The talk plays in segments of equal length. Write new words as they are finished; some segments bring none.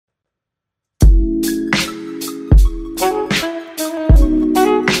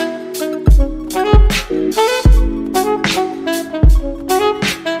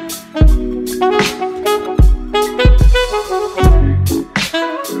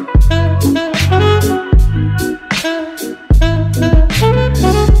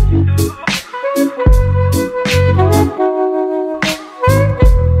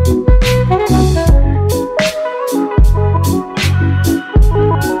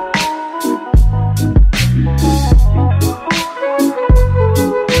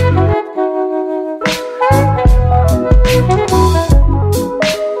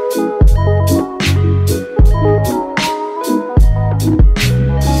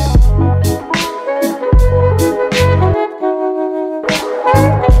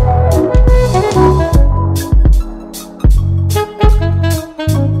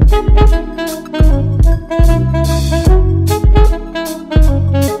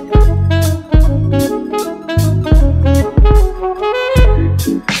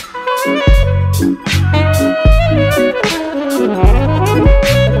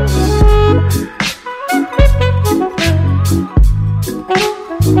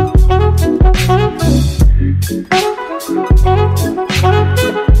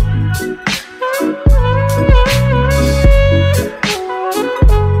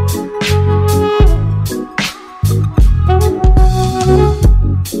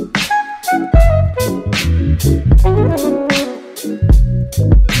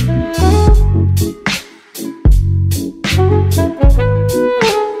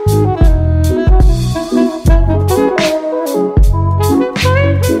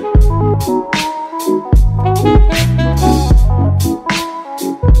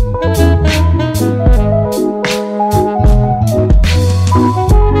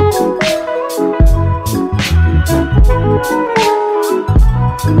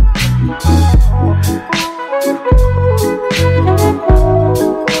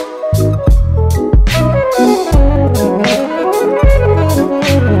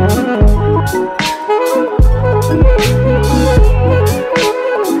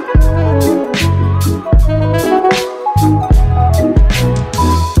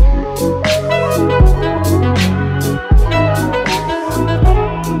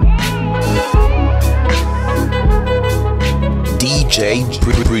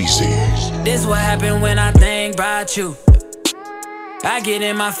Briizy. This what happen when I think about you. I get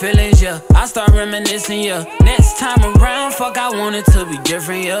in my feelings, yeah. I start reminiscing, yeah. Next time around, fuck, I want it to be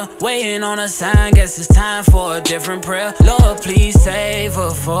different, yeah. Waiting on a sign, guess it's time for a different prayer. Lord, please save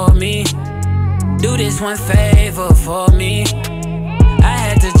her for me. Do this one favor for me. I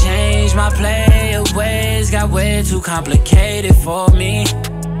had to change my player ways, got way too complicated for me.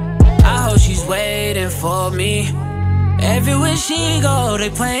 I hope she's waiting for me. Everywhere she go, they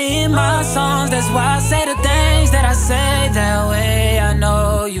playing my songs. That's why I say the things that I say that way. I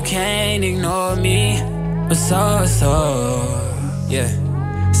know you can't ignore me, but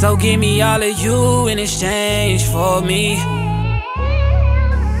yeah. So give me all of you in exchange for me.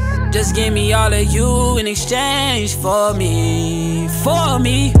 Just give me all of you in exchange for me. For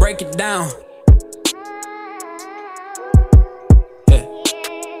me. Break it down.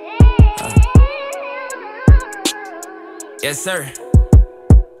 Yes, sir.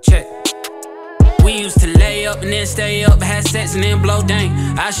 Check. We used to lay up and then stay up, had sex and then blow dang.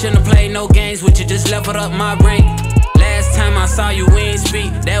 I shouldn't have played no games with you, just leveled up my brain. Last time I saw you, we ain't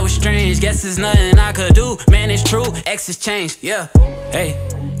speak, that was strange. Guess there's nothing I could do, man, it's true. Exes changed, yeah. Hey,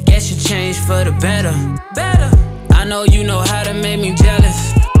 guess you changed for the better. I know you know how to make me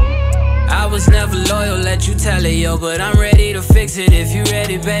jealous. I was never loyal, let you tell it, yo. But I'm ready to fix it if you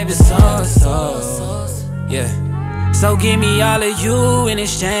ready, baby. Yeah. So give me all of you in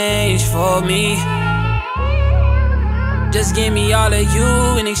exchange for me. Just give me all of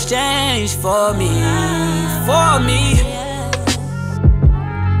you in exchange for me. For me.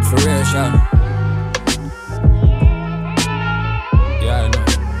 For real, shout. Yeah, I know.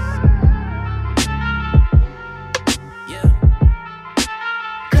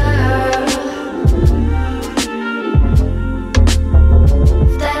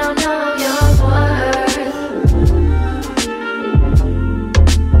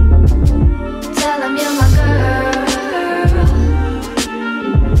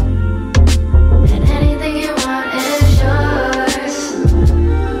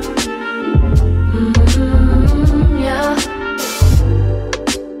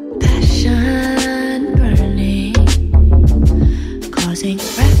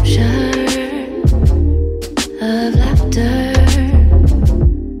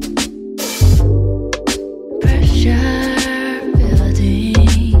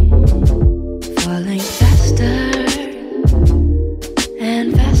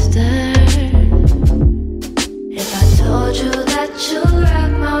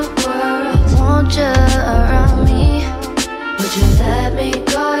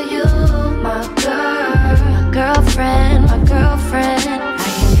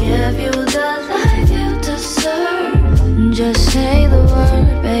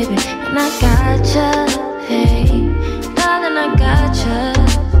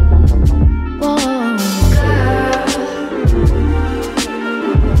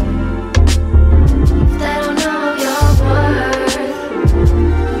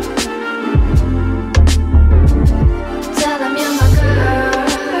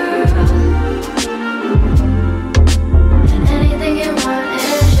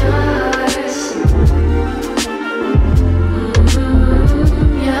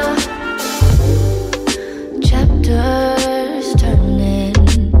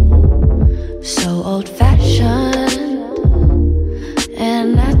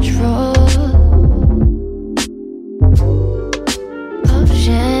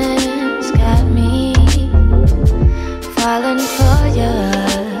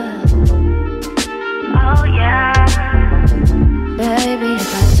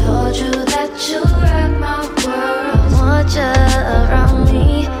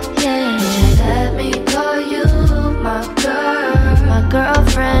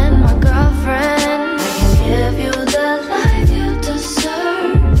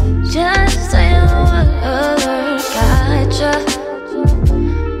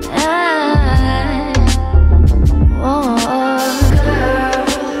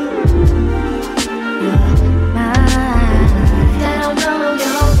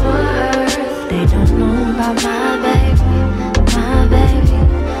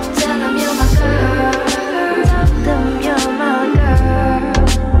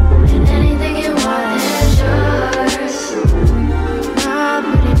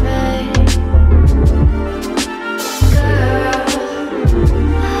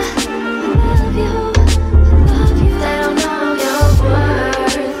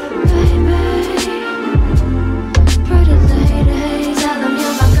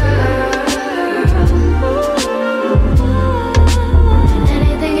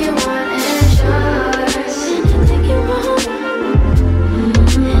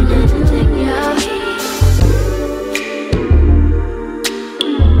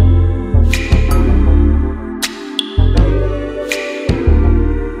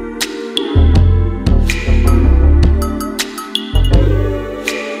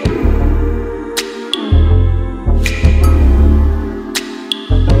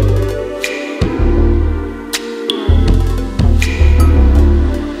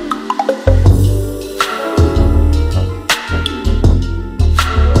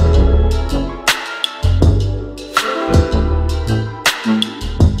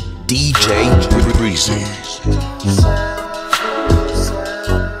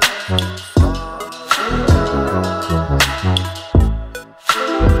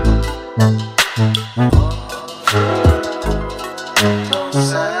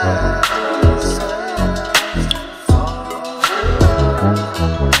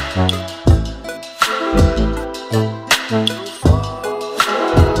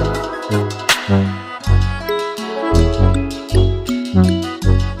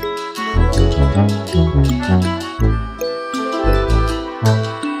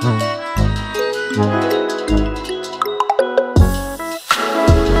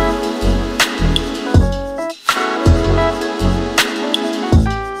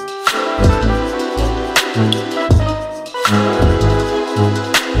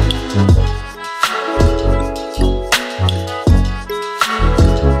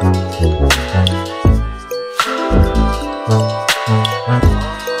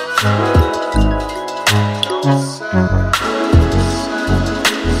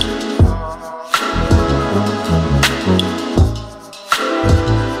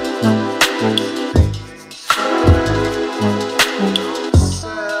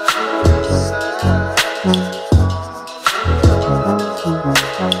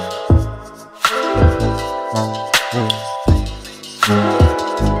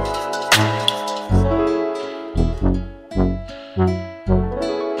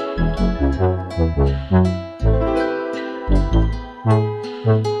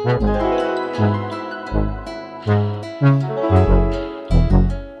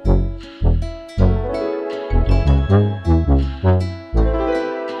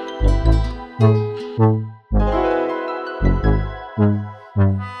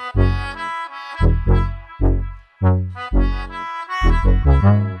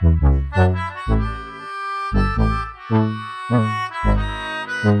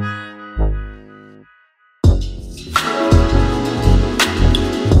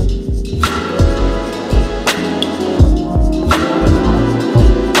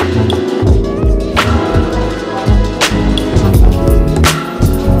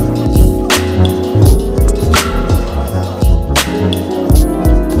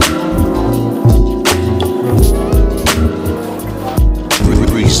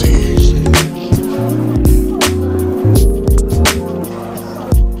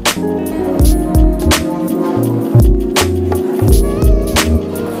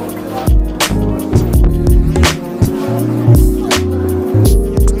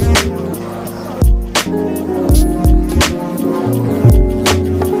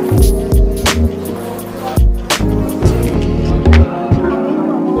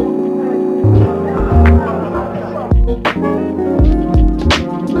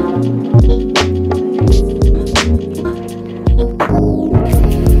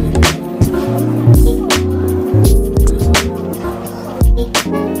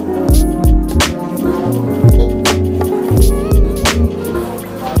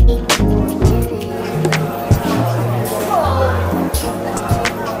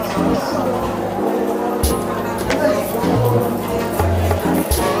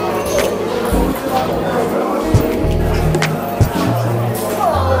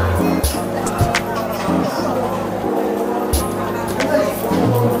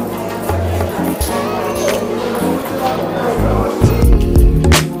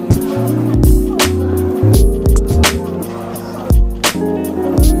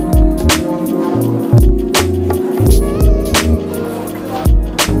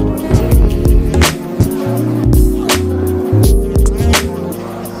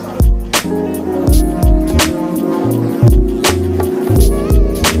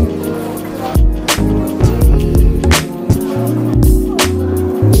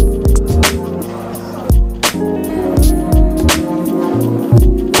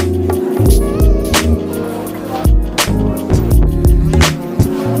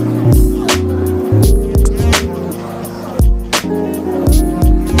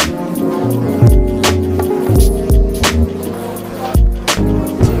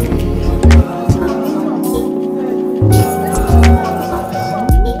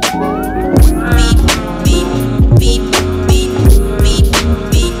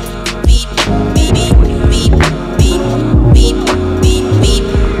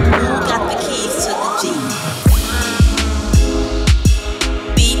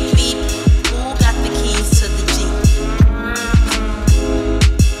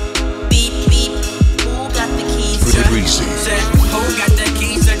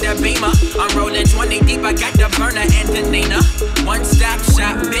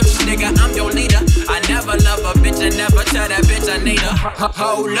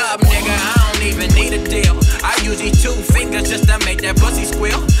 Hold up, nigga, I don't even need a deal. I use these 2 fingers just to make that pussy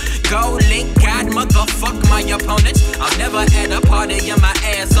squeal. Go link God, motherfuck my opponents. I'm never at a party and my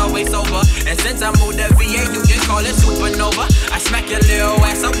ass always over. And since I moved to VA, you can call it supernova. I smack your little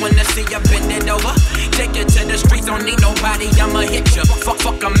ass, I wanna see you bend it over. Take you to the streets, don't need nobody, I'ma hit you.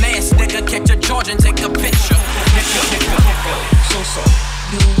 Fuck a mask, nigga, catch a charge and take a picture. So,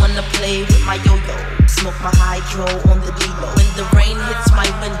 you wanna play with my yo-yo? Smoke my hydro on the D-Lo. When the rain hits my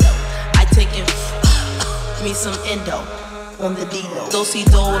window, I take it, me some endo on the D-Lo.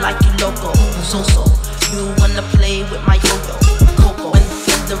 Do-si-do like you loco, so. You wanna play with my yo-yo? Coco. When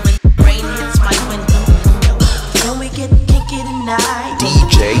the rain hits my window, can we get kinky tonight?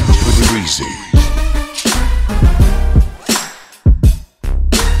 DJ Briizy.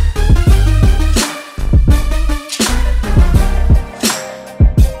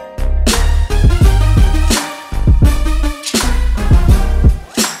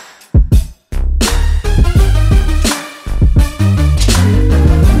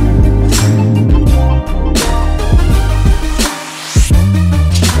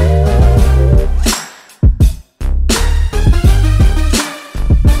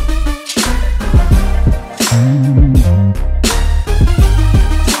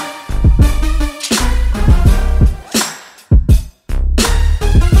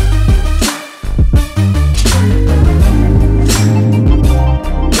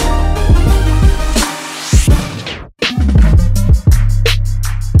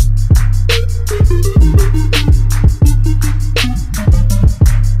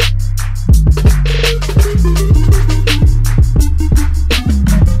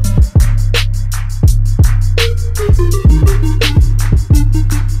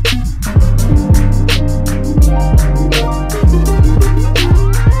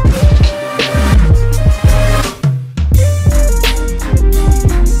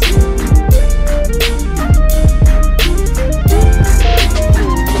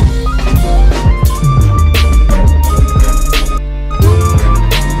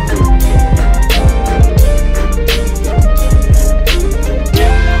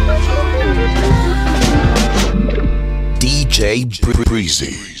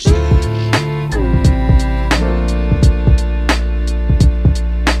 Briizy.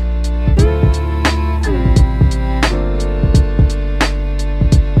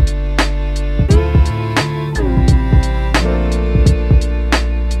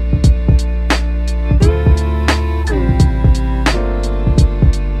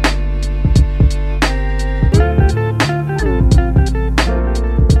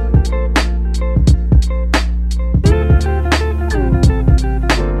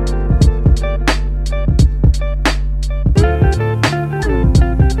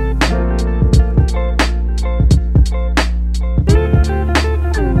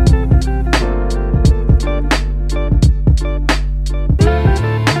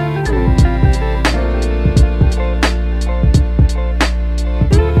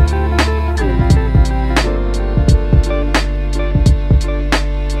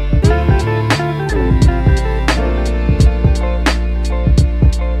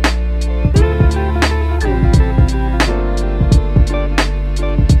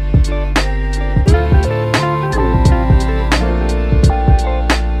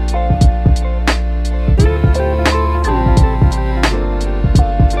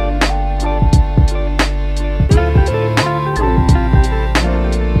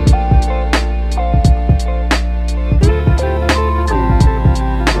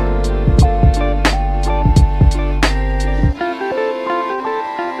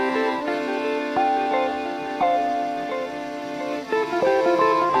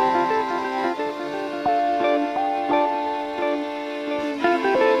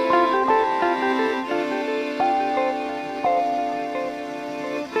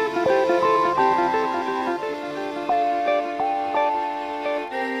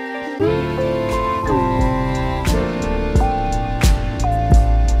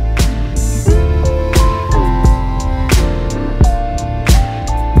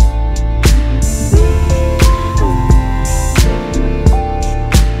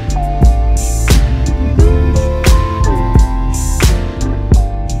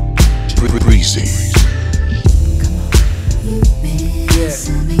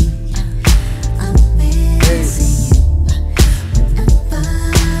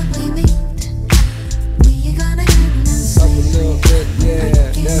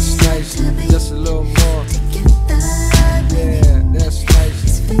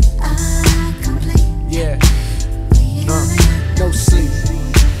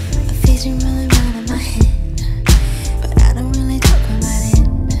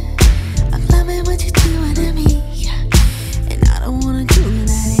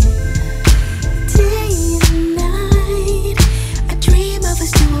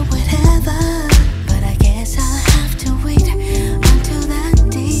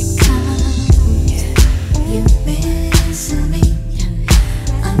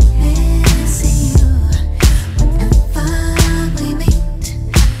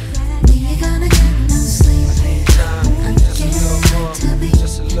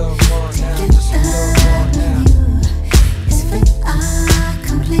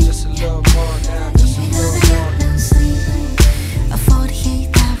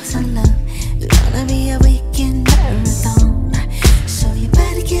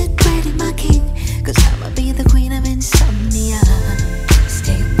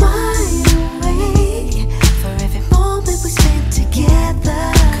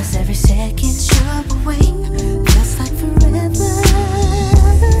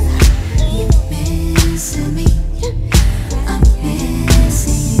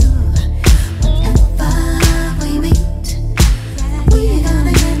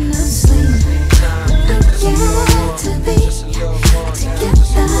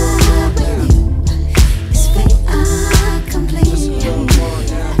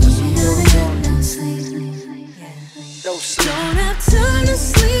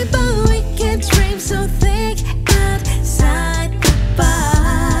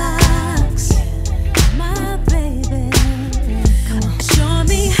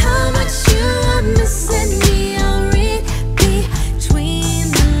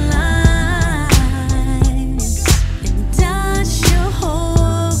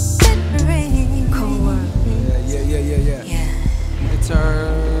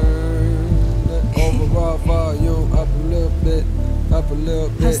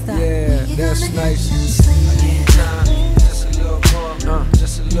 Yeah, that's nice. I need time, just a little more,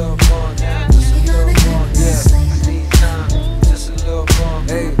 just a little more now, just a little more, yeah. I need time, just a little more,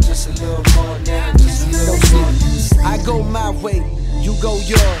 hey, just a little more now, just a little more. I go my way, you go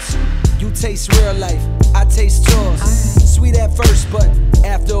yours. You taste real life, I taste yours. Sweet at first, but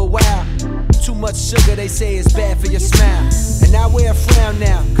after a while, too much sugar, they say it's bad for your smile. And I wear a frown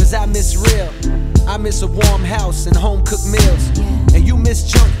now, cause I miss real. I miss a warm house and home cooked meals. And you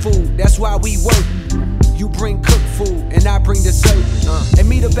miss junk food, that's why we work. You bring cooked food, and I bring dessert. And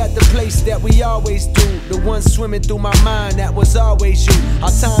meet up at the place that we always do. The one swimming through my mind, that was always you. Our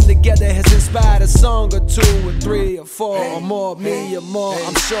time together has inspired a song or two, or three, or four, or more, me or more.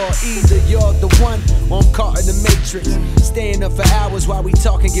 I'm sure either you're the one, or I'm caught in the matrix. Staying up for hours while we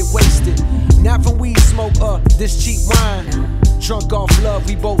talk and get wasted. Not from weed smoke or this cheap wine. Drunk off love,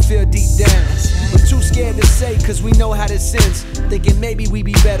 we both feel deep down. But too scared to say, cause we know how this ends. Thinking maybe we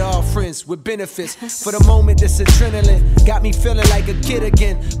be better off friends with benefits. For the moment, this adrenaline got me feeling like a kid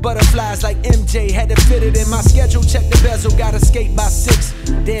again. Butterflies like MJ, had to fit it in my schedule. Check the bezel, gotta skate by 6.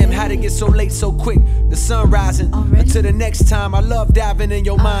 Damn, how'd it get so late so quick? The sun rising. Until the next time, I love diving in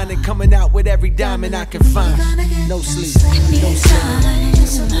your mind and coming out with every diamond I can find. No sleep, no sleep.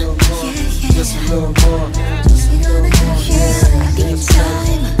 Just a little more, just a little more, just a little more, yeah. I need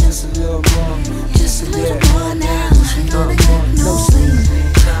time, just a little more, just a little more now. No sleep.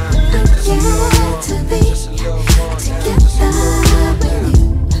 I get to be together with you.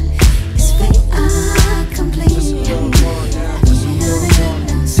 It's fate complete. No sleep.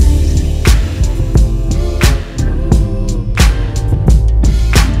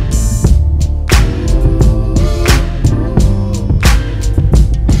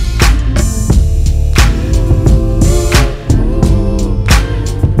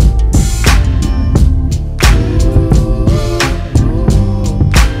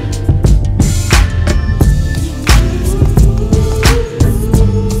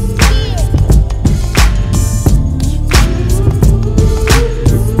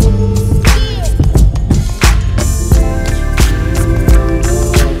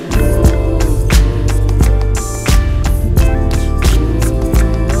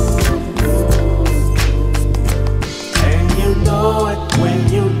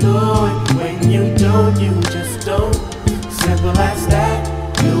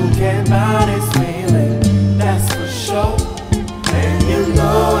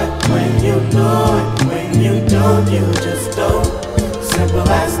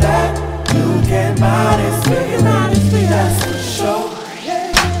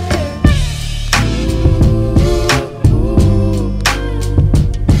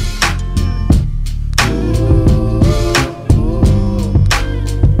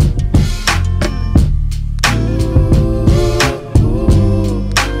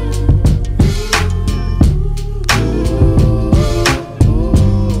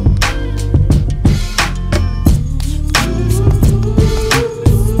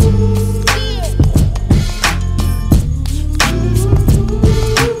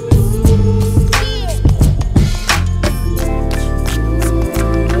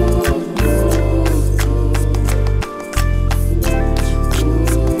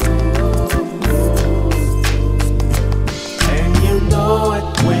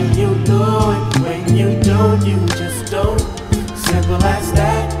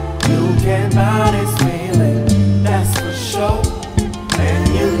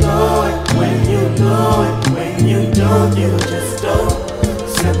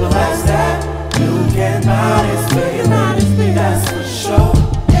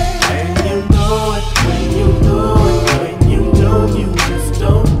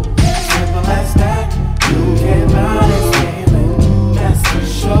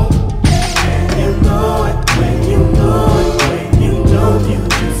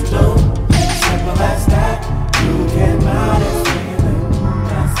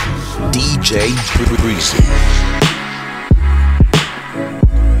 DJ Briizy.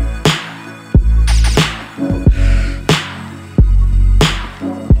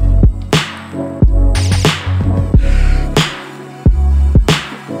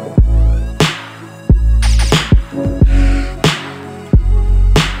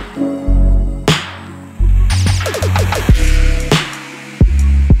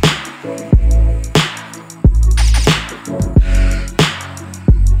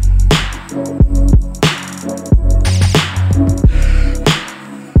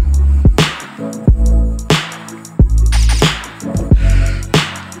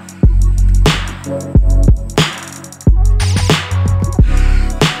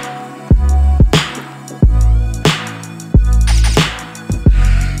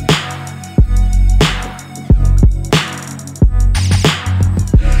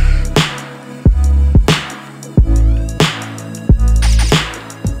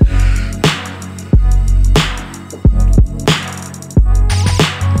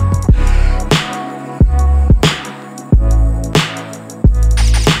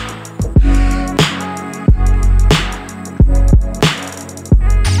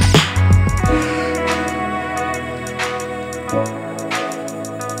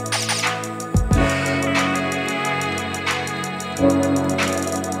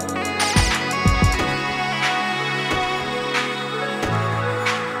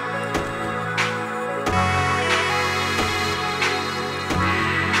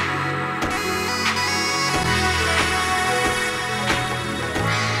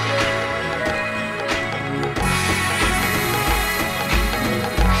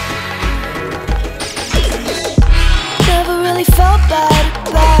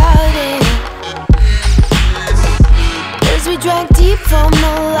 drank deep from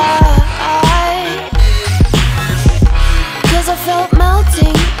the light, 'cause I felt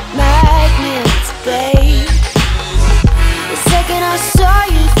melting magnets, babe. The second I saw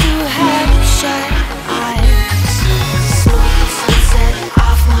you through half-shut eyes, smoking sunset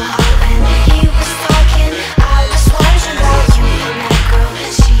off Mulholland. He was talking, I was wondering about you and that girl.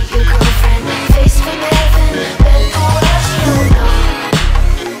 She your girlfriend, face from heaven, bent for what you don't know.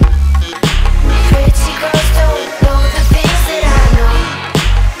 Pretty girls don't know the things that I know.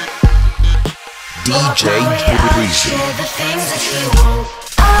 DJ Briizy. The things that you won't.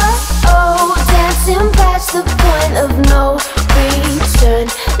 Oh, dancing past the point of no return.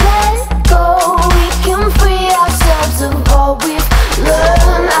 Let go, we can free ourselves of all we've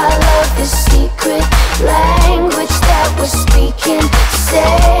learned. I love this secret language that we're speaking.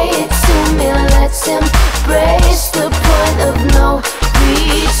 Say it to me, let's embrace the point of no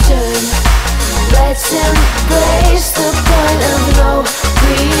return. Let's embrace the point of no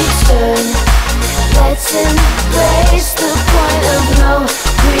return. Let's embrace the point of no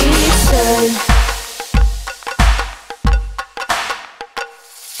return.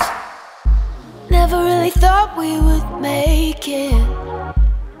 Never really thought we would make it.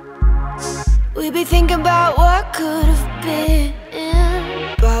 We'd be thinking about what could have been,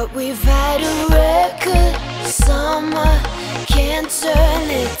 but we've had a record summer, can't turn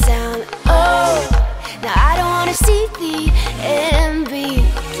it down. Oh, now I don't wanna see the end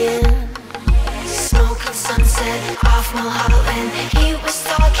begin. Smoking sunset off Mulholland. He was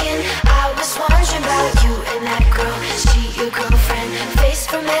talking, I was wondering about you and that girl. She your girlfriend, face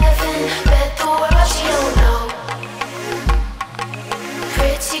from heaven, bet the world she don't know.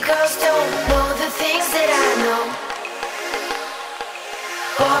 Pretty girls don't know the things that I know.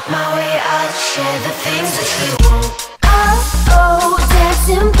 Walk my way, I'll share the things that you won't. Oh,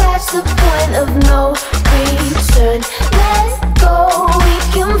 dancing past the point of no return. Let go, we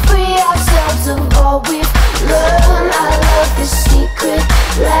can free ourselves of all we've learned. I love this secret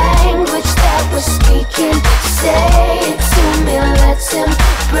language that we're speaking. Say it to me, let's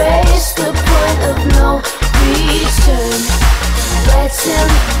embrace the point of no return. Let's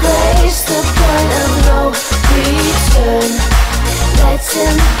embrace the point of no return. Let's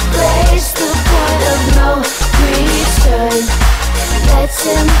embrace the point of no return. Let's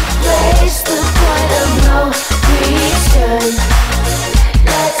embrace the point of no return.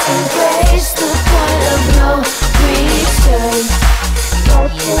 Let's embrace the point of no return.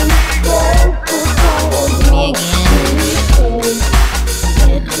 Let's embrace the point of no return.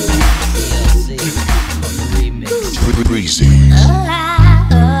 Briizy.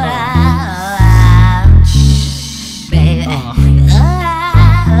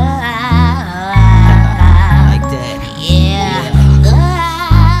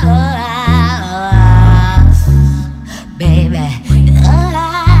 Baby.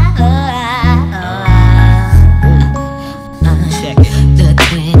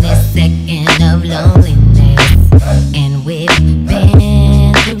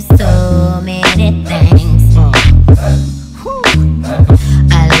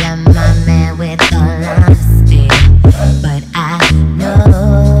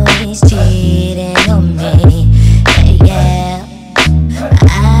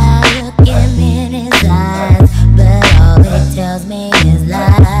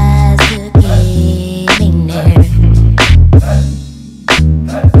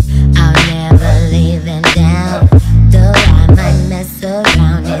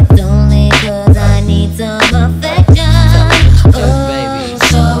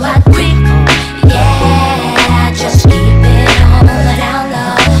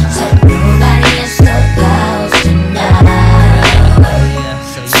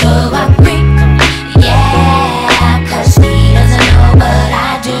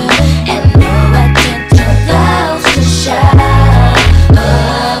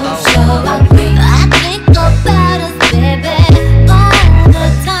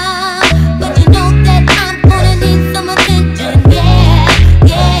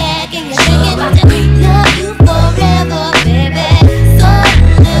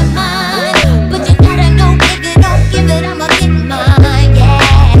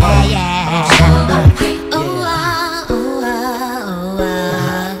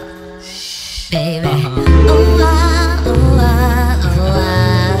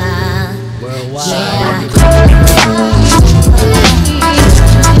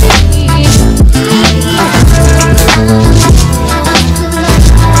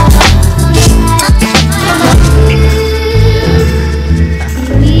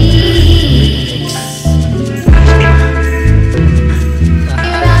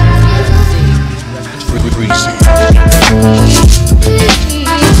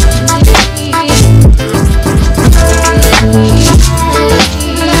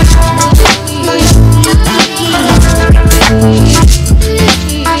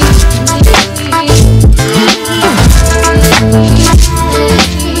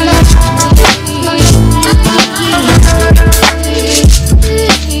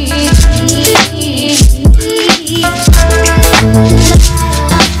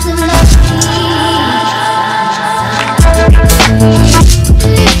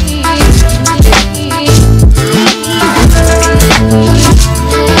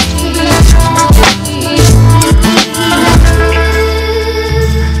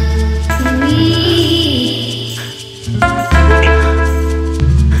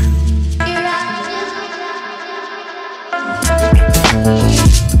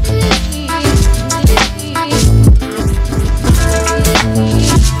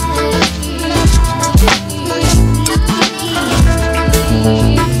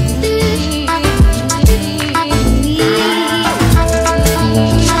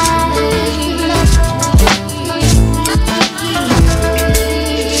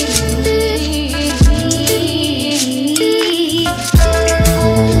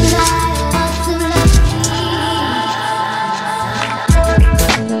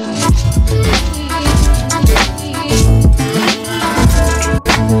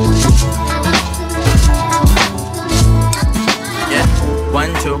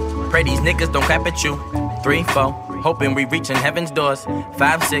 2, pray these niggas don't clap at you. 3, 4, hoping we reaching heaven's doors.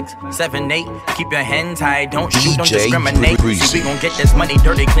 5, 6, 7, 8, keep your hands high, don't shoot, don't discriminate. See, we gon' get this money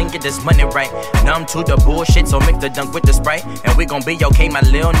dirty, clean, get this money right. Numb to the bullshit, so mix the dunk with the Sprite. And we gon' be okay, my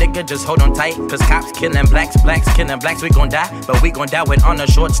little nigga, just hold on tight. Cause cops killing blacks, blacks killing blacks, we gon' die. But we gon' die with honor,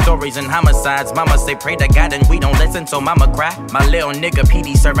 short stories and homicides. Mama say pray to God and we don't listen, so mama cry. My little nigga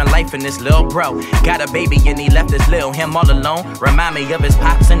PD serving life in this little bro. Got a baby and he left his little him all alone. Remind me of his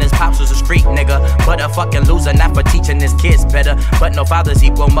pops, and his pops was a street nigga. But a fucking loser, not for teaching his kids better. But no fathers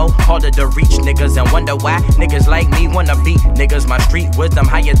equal more, harder to reach niggas. And wonder why niggas like me wanna be niggas. My street wisdom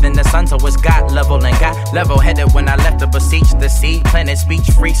higher than the sun, so it's God level. And got level headed when I left to beseech the seed. Planet speech,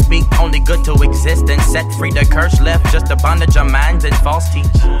 free speak, only good to exist. And set free the curse left, just a bondage of minds and false teach.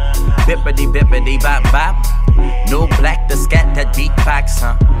 Bippity bippity bop bop. No black, the scat that beatbox,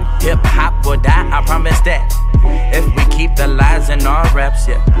 huh? Hip hop will die, I promise that. If we keep the lies in our raps,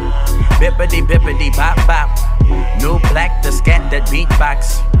 yeah. Bippity bippity bop bop. No black, the scat that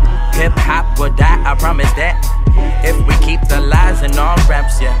beatbox. Hip hop will die, I promise that. If we keep the lies in our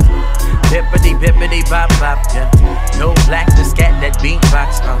raps, yeah. Bippity bippity bop bop, yeah. No black, the scat that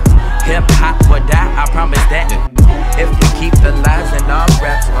beatbox, hip hop will die, I promise that. If we keep the lies in our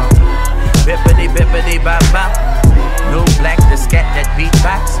raps, bippity bippity bop bop. No black, the scat that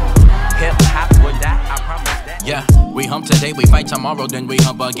beatbox. Hip hop will die, I promise that. Yeah, we hump today, we fight tomorrow, then we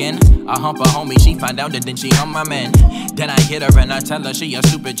hump again. I hump a homie, she find out and then she hump my man. Then I hit her and I tell her she a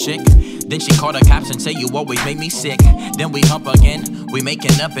stupid chick. Then she call the cops and say you always make me sick. Then we hump again, we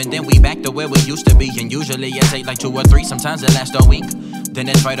making up and then we back to where we used to be. And usually it take like 2 or 3, sometimes it lasts a week. Then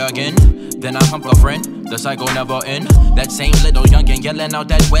it's fight again, then I hump a friend. The cycle never end. That same little youngin' yelling out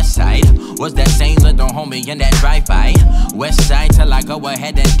that west side was that same little homie in that drive-by. West side till I go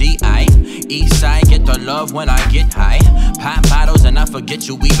ahead and D.I. East side get the love when I get high. Pop bottles and I forget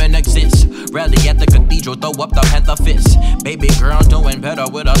you even exist. Rally at the cathedral, throw up the panther fist. Baby girl doing better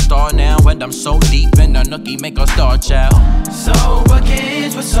with a star now. And I'm so deep in the nookie, make a star child. Sober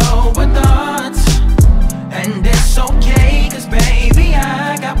kids with sober thoughts. And it's okay, cause baby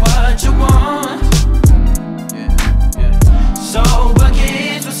I got what you want. Sober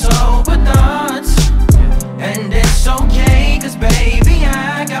kids with sober thoughts. And it's okay, cause baby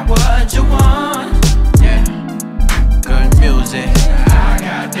I got what you want. Yeah. Good music, I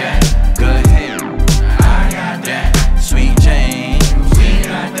got that. Good hair, I got that. Sweet James, we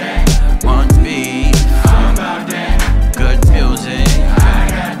got that. One beat, I'm about that. Good music, I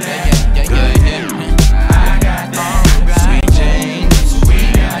got that. Good hair, I got that. Sweet James, we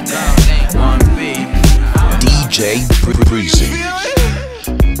got that. One beat, DJ Briizy.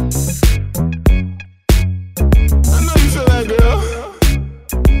 I know you feel that, girl.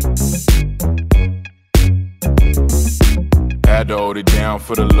 Had to hold it down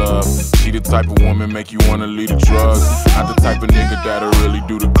for the love. She the type of woman make you wanna leave the drugs. Not the type of nigga that'll really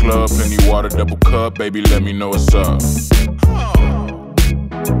do the club. Plenty water, double cup, baby, let me know what's up.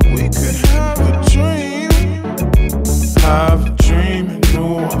 We could have a dream. Have a dream in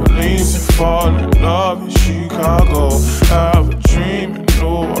New Orleans and fall in love in Chicago. Have a dream in New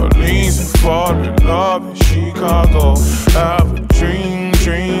Orleans and fall in love in Chicago. Have a dream,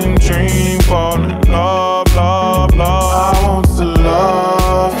 dream, dream, fall in love, love, love. I want to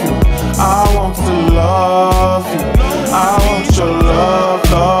love you. I want to love you. I want your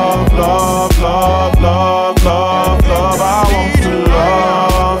love, love, love, love, love, love, love. I want to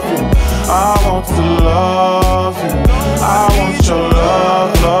love you. I want to love you. I want your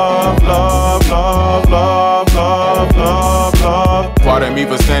love, love, love, love, love, love, love, love. Pardon me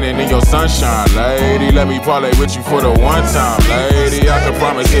for standing in your sunshine, lady. Let me parlay with you for the one time, lady. I can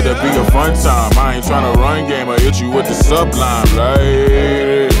promise it'll be a fun time. I ain't tryna run game or hit you with the sublime,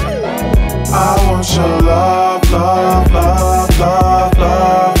 lady. I want your love, love, love, love,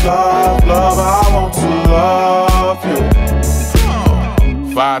 love, love, love. I want to love you.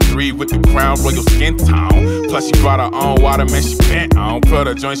 5'3" with the crown, royal skin tone. Plus she brought her own water, man, she bent on. Put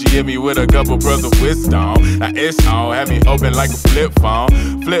her joint, she hit me with a couple pearls of wisdom. Now it's on, have me open like a flip phone.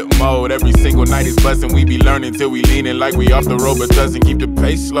 Flip mode, every single night is bustin'. We be learning till we leanin' like we off the road, but doesn't keep the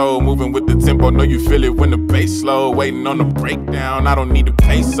pace slow. Moving with the tempo, know you feel it when the bass slow. Waiting on the breakdown, I don't need the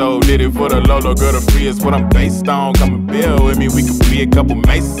peso. Did it for the Lolo, girl, the free is what I'm based on. Come and build with me, we could be a couple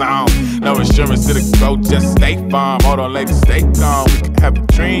Masons. No insurance to the go, just stay firm. Hold on, lady, stay calm. We could have a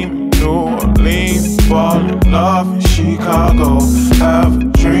dream. New Orleans, fall in love in Chicago. Have a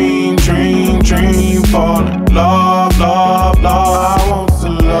dream, dream, dream, fall in love, love, love. I want to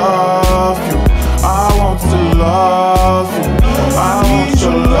love you. I want to love you. I want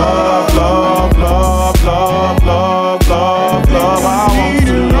your love, love, love, love, love, love, love. I want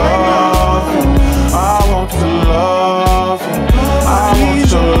to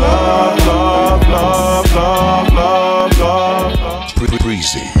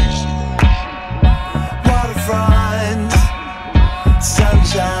Waterfront,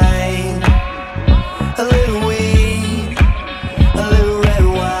 sunshine, a little weed, a little red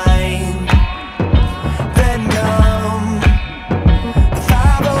wine. Then come the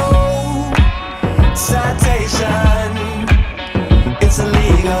 5-0 citation. It's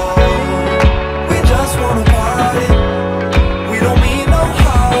illegal. We just wanna party. We don't mean no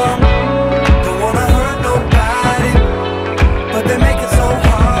harm. Don't wanna hurt nobody, but they make it so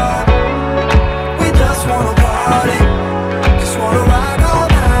hard. We just wanna party. Just wanna rock all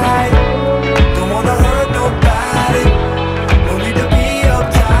night. Don't wanna hurt nobody. No need to be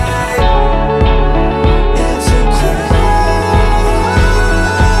uptight. It's a crime.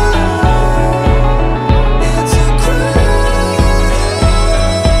 It's a crime.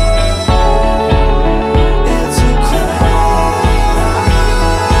 It's a crime.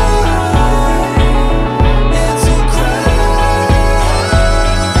 It's a crime.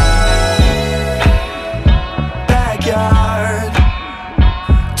 Backyard,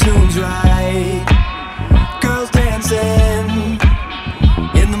 tunes right, girls dancing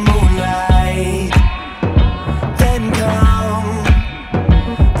in the moonlight. Then come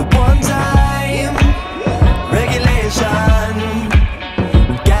the one time regulation.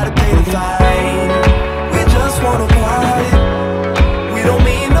 Gotta pay the fine. We just wanna party. We don't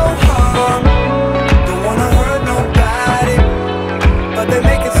mean no harm. Don't wanna hurt nobody, but they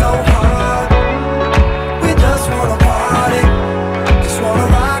make it so hard. We just wanna party. Just wanna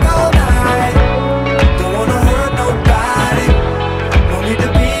rock all night. Don't wanna hurt nobody. No need to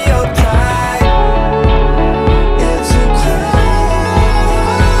be uptight. It's a crime.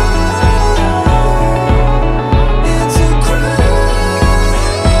 It's a crime.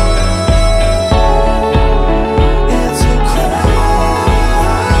 It's a crime.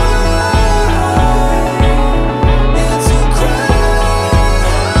 It's a crime.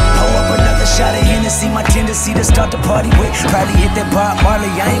 Pour up another shot of Hennessy, my tendency to start the party with. Probably hit that Bob Marley,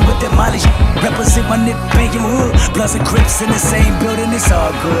 I ain't with that Molly. Represent my nigga banging hood. Bloods and Crips in the same building, it's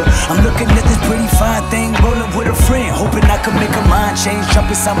all good. I'm looking at this pretty fine thing, rolling with a friend. Hoping I can make a mind change, jump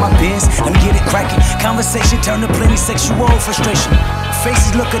inside my Benz. Let me get it cracking. Conversation turn to plenty sexual frustration.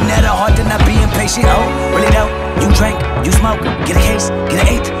 Faces looking at her, hard to not be impatient. Oh, really though? You drink, you smoke, get a case, get an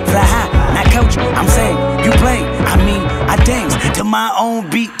 8, fly high, not coach. I'm saying, you play, I mean, I dance to my own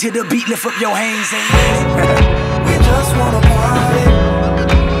beat, to the beat, lift up your hands and We just wanna party.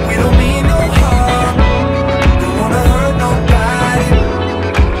 We don't mean no harm. Don't wanna hurt nobody,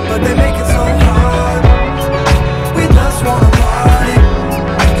 but they make it so hard. We just wanna party.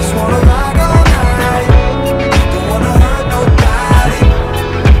 Just wanna rock all night. Don't wanna hurt nobody.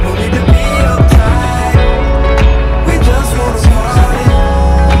 No need to be uptight. We just wanna party.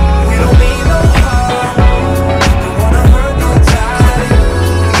 We don't mean no harm. Don't wanna hurt nobody,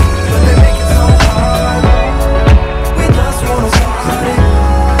 but they make it so hard. We just wanna party.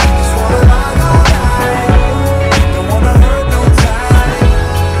 Just wanna rock all night. Don't wanna hurt nobody.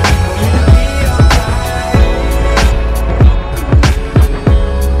 No need to be uptight.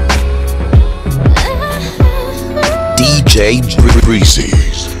 DJ Briizy.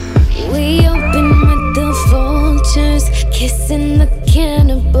 We open with the vultures, kissing the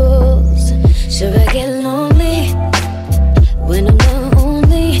cannibals. Should I get lonely when I'm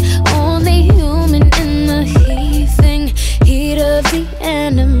the only human in the heaving heat of the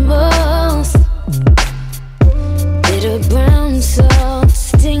animals? Bitter brown salt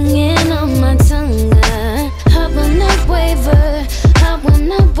stinging on my tongue. I will not waver, I will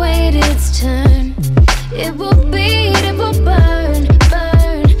not wait its turn. It will beat, it will burn,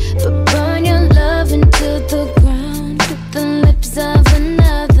 burn, but burn your love into the ground with the lips of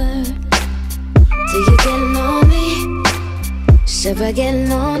another. Do you get lonely? Should I get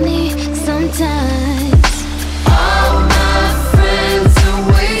lonely sometimes? All my friends are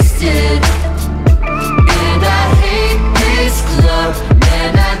wasted, and I hate this club.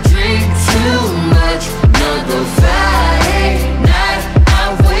 Man, I drink too much. Another Friday night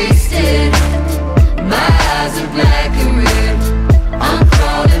I'm wasted. My eyes are black and red. I'm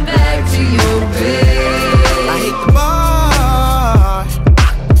crawling back to your bed. I hit the bar.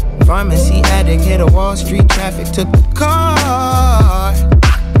 Pharmacy addict, hit a Wall Street traffic, took the car.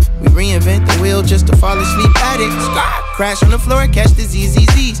 We reinvent the wheel just to fall asleep at it. Crash on the floor, catch the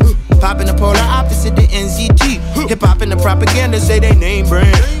ZZZs. Pop in the polar opposite the NZT. Hip hop and the propaganda say they name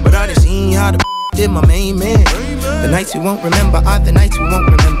brand, but I done seen how the did my main man. The nights we won't remember are the nights we won't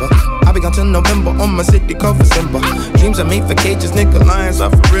remember. I'll be gone till November on my city called December. Dreams are made for cages, nigga lions are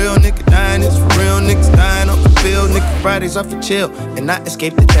for real, nigga dying is for real, niggas dying up. feel. Nigga Fridays off for chill and not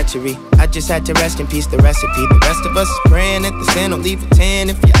escape the treachery. I just had to rest in peace, the recipe. The rest of us is praying at the sin. Don't leave a 10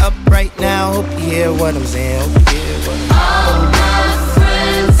 if you're up right now. Hope you hear what I'm saying. Hope you hear what I'm saying. All my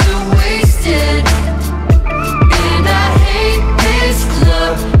friends are wasted, and I hate this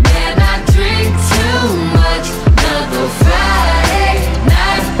club. Man, I drink too much. Another Friday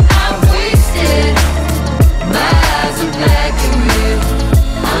night, I'm wasted. My eyes are black and red.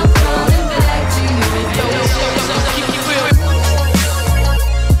 I'm falling back to you.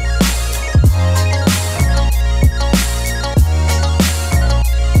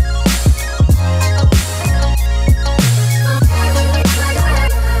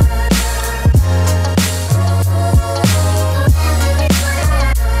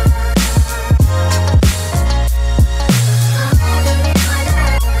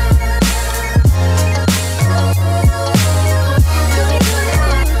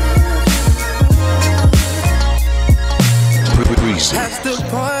 That's the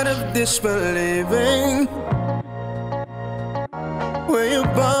part of disbelieving, way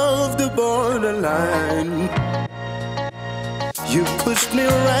above the borderline. You pushed me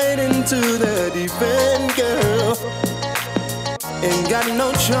right into the deep end, girl. Ain't got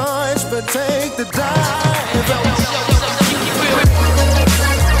no choice but take the dive.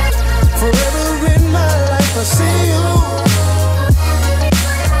 Forever in my life I see you.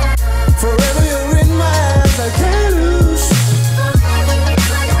 Forever you're in my eyes, I can't lose.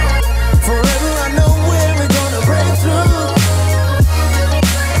 Forever I know where we're gonna break through.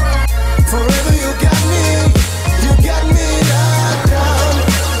 Forever you got me locked down.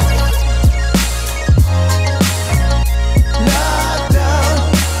 Locked down.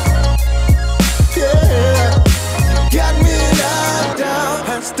 Yeah, you got me locked down.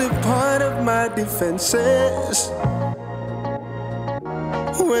 That's the part of my defenses,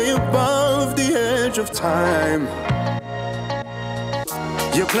 way above the edge of time.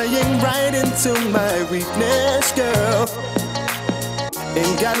 You're playing right into my weakness, girl.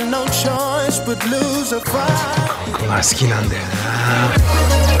 Ain't got no choice but lose a fight. ここが好きなんだよな。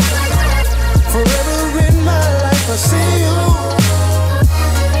 Forever in my life I see you.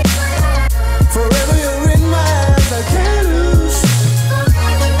 Forever you're in my eyes, I can't lose.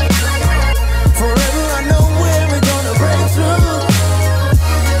 Forever I know where we're gonna break through.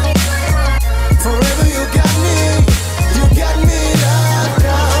 Forever you got me locked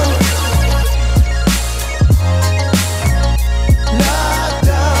down. Locked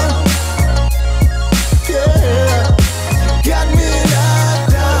down. Yeah, you got me locked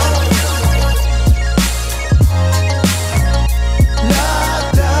down.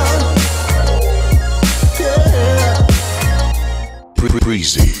 Locked down. Yeah.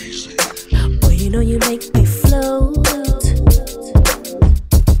 Briizy. Boy, you know you make me float.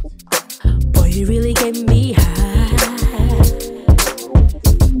 Boy, you really get me high.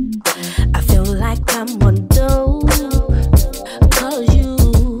 I feel like I'm on dope. 'Cause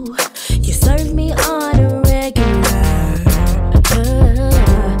you serve me on a regular.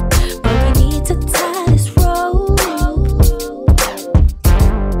 But we need to tie this rope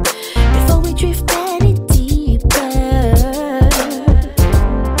before we drift any deeper.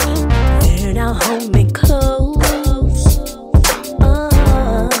 There, now hold me close.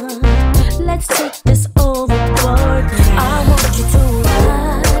 Let's take this overboard. I want you to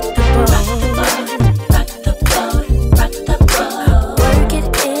rock the boat. Rock the boat, rock the boat. Work it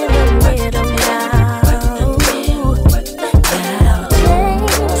in the rhythm now. Now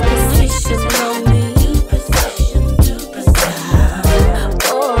change position on me.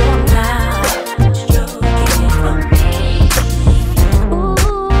 Oh, now stroke it for me. Ooh,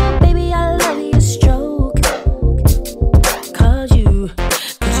 baby, I love your stroke. 'Cause you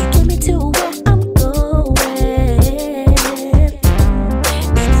get me to where I'm going.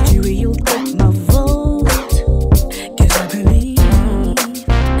 Energy where you get my vote. 'Cause I believe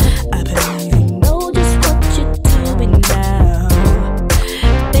you know just what you're doing now.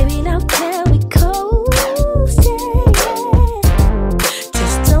 Baby, now can we coast? Yeah.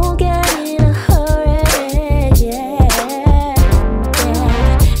 Just don't get in a hurry. Yeah.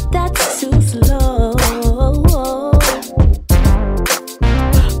 That's too slow.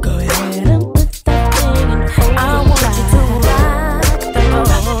 Go ahead and put that thing in hold. I want you to rock the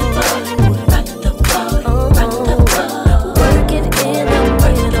boat. Rock the boat, rock the boat. Work it in the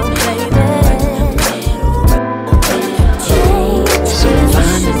rhythm, baby. Change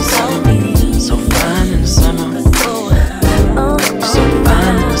positions on me. So fine in the summer. So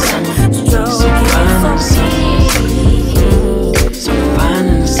fine in the summer. So fine in the summer. So fine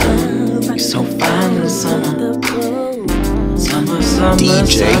in the summer. So fine in the summer. Summer,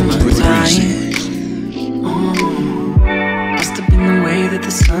 DJ summertime. Briizy.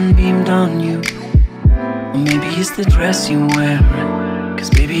 it's the dress you're wearing. Cause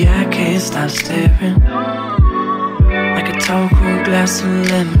baby, I can't stop staring. Like a tall, cool glass of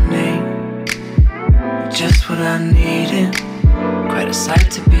lemonade. Just what I needed. Quite a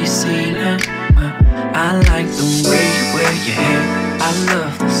sight to be seen at. I like the way you wear your hair. I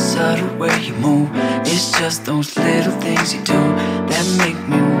love the subtle way you move. It's just those little things you do that make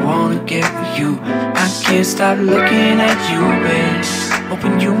me wanna get with you. I can't stop looking at you, babe.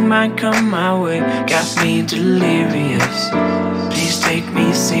 Hoping you might come my way. Got me delirious. Please take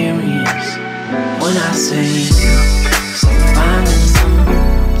me serious when I say so fine and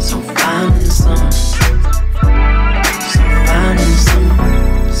some, so fine and some, so fine and some,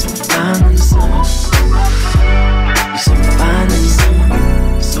 so fine and some, so fine and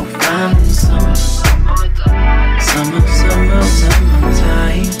some, so fine and some. Summer, summer,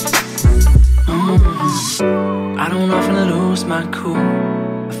 summertime. I don't often lose my cool.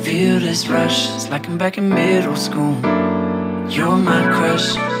 I feel this rush, it's like I'm back in middle school. You're my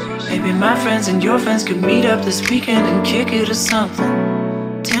crush. Maybe my friends and your friends could meet up this weekend and kick it or something.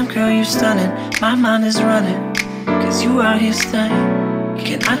 Damn girl, you stunning, my mind is running. Cause you out here stunning.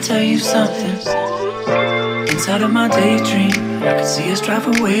 Can I tell you something? Inside of my daydream, I can see us drive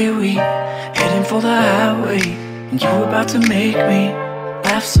away. We heading for the highway, and you about to make me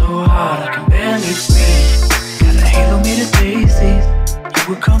laugh so hard I can barely breathe. Got a halo made of daisies. You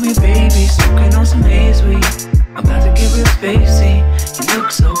would call me baby, smoking on some haze weed. I'm about to get real spacey. You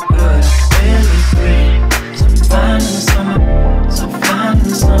look so good, I can barely breathe. So fine in the summer, so fine in the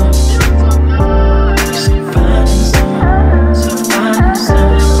summer. So fine in the summer, so fine in the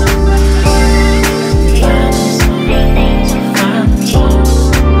summer.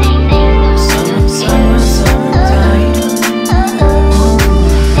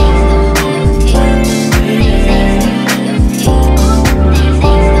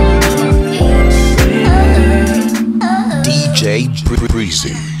 DJ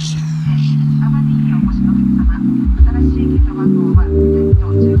Briizy.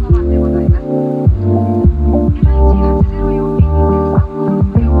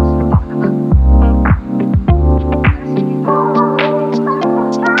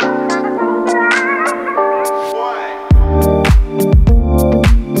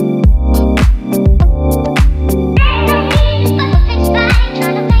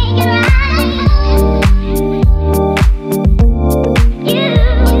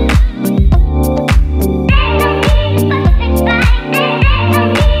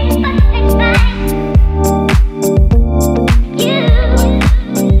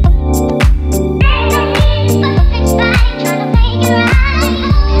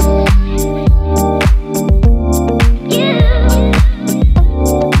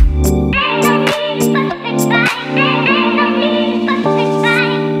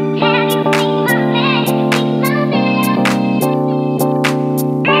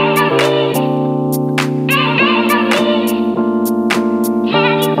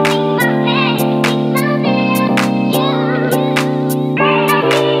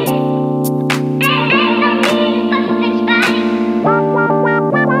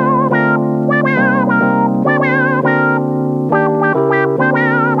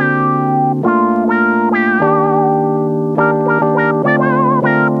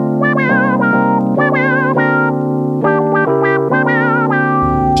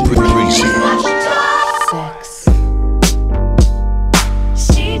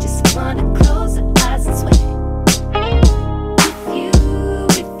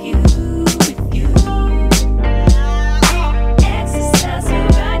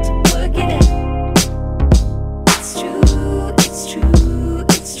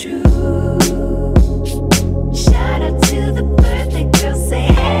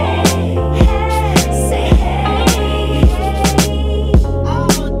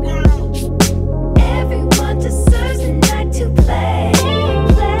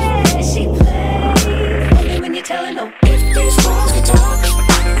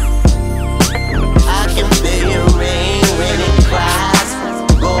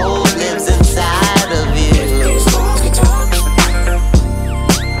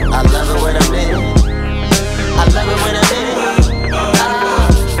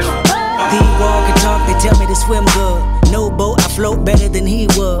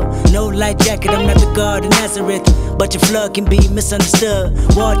 But your flood can be misunderstood.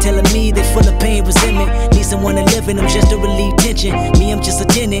 War telling me they full of pain, resentment. Need someone to live in them just to relieve tension. Me, I'm just a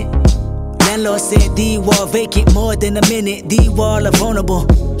tenant. Landlord said the wall vacant more than a minute. The wall are vulnerable.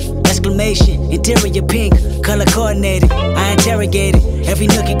 Exclamation, interior pink, color coordinated. I interrogated every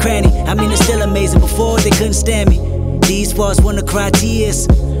nook and cranny. I mean, it's still amazing. Before they couldn't stand me. These walls wanna cry tears.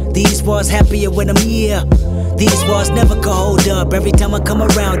 These walls happier when I'm here. These walls never can hold up. Every time I come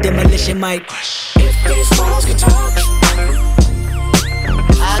around, demolition might. If these walls could talk,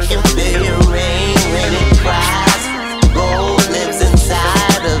 I can feel your rain when it cries. Gold lives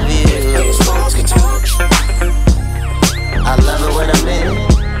inside of you. if these walls could talk, I love it when I'm in it.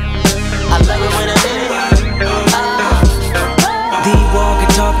 I love it when I'm in it. These walls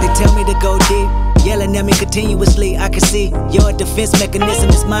can talk, they tell me to go deep. Yelling at me continuously, I can see your defense mechanism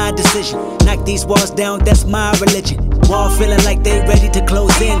is my decision. Knock these walls down, that's my religion. Wall feeling like they ready to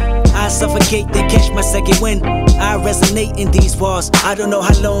close in. I suffocate, then catch my second wind. I resonate in these walls. I don't know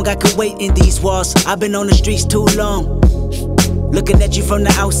how long I could wait in these walls. I've been on the streets too long. Looking at you from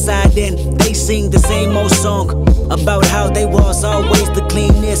the outside in, they sing the same old song about how they was always the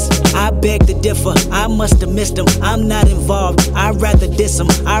cleanest. I beg to differ, I must have missed them. I'm not involved, I'd rather diss them.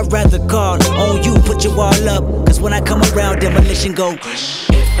 I'd rather call on you, put your wall up. Cause when I come around, demolition go. if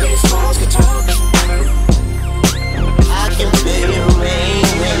these walls could talk, I can feel your rain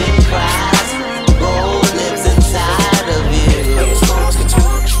when it cries. Gold lives inside of you. if these walls could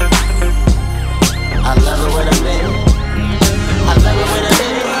talk, I love it when I'm in it. I love it when I'm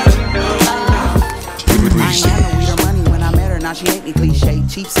in it. I ain't had no weed or money when I met her, now she hate me cliche.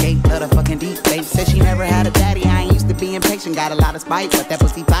 Cheapskate, love the fucking deep fake. Said she never had a daddy, I ain't used to being patient. Got a lot of spite, but that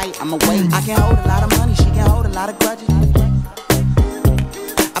pussy tight, I'ma wait. I can hold a lot of money, she can hold a lot of grudges.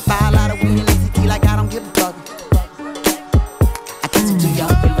 I buy a lot of weed and ACT like I don't give a fuck. I guess I'm too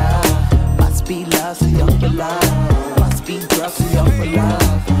young for love. Must be love, too young for love. Must be drugs, too young for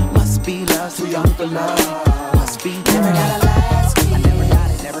love. Must be love, too young for love. Must be never got a last key. I never got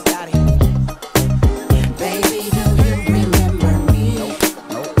it, never got it. Baby, do you remember me?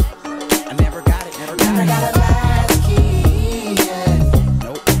 Nope. I never got it, never got a last key. Yeah.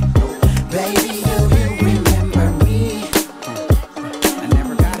 Nope. Baby, do you remember me? I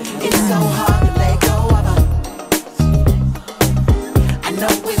never got it. It's so hard to let go of her. I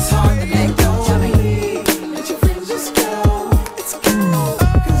know it's hard to let go of me. Let your friends just go. It's cool.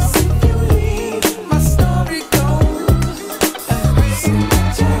 Cause if you leave, my story goes. Every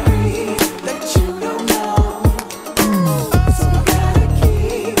cemetery that you don't know. So you gotta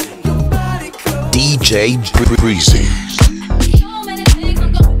keep your body close. DJ Briizy. So many things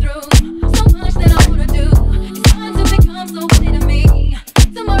I'm going through, so much that I wanna do. It's time to become so clear to me.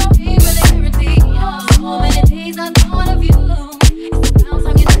 Tomorrow ain't really guaranteed. So many days I thought of you. It's about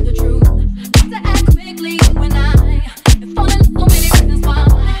time you know the truth. Got to act quickly, you and I. And fall in so many reasons why.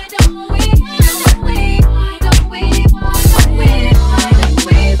 Don't we fall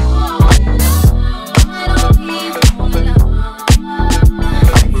in love? Why don't we fall in love?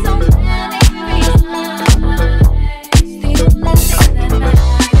 So many reasons.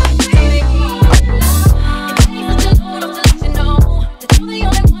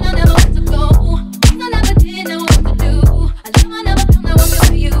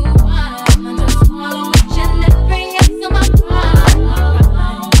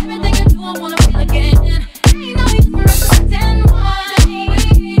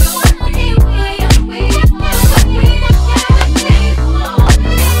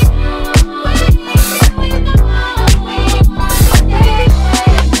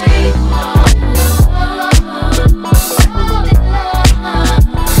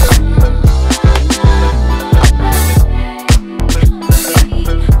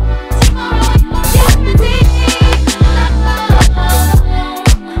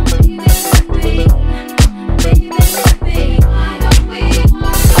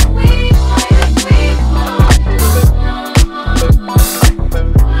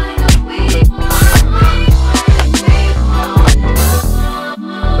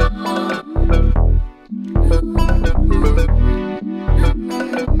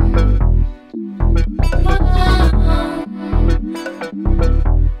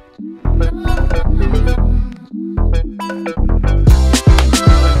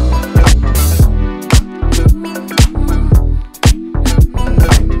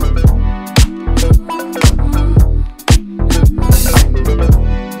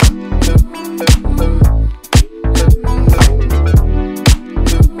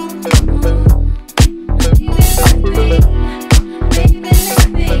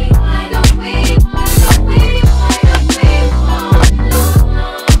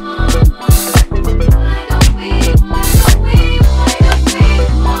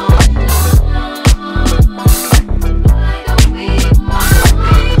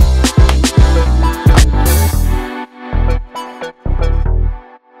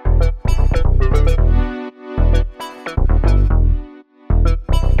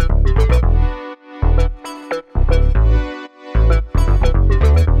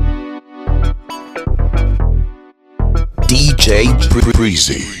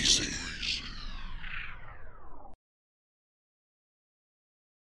 Briizy.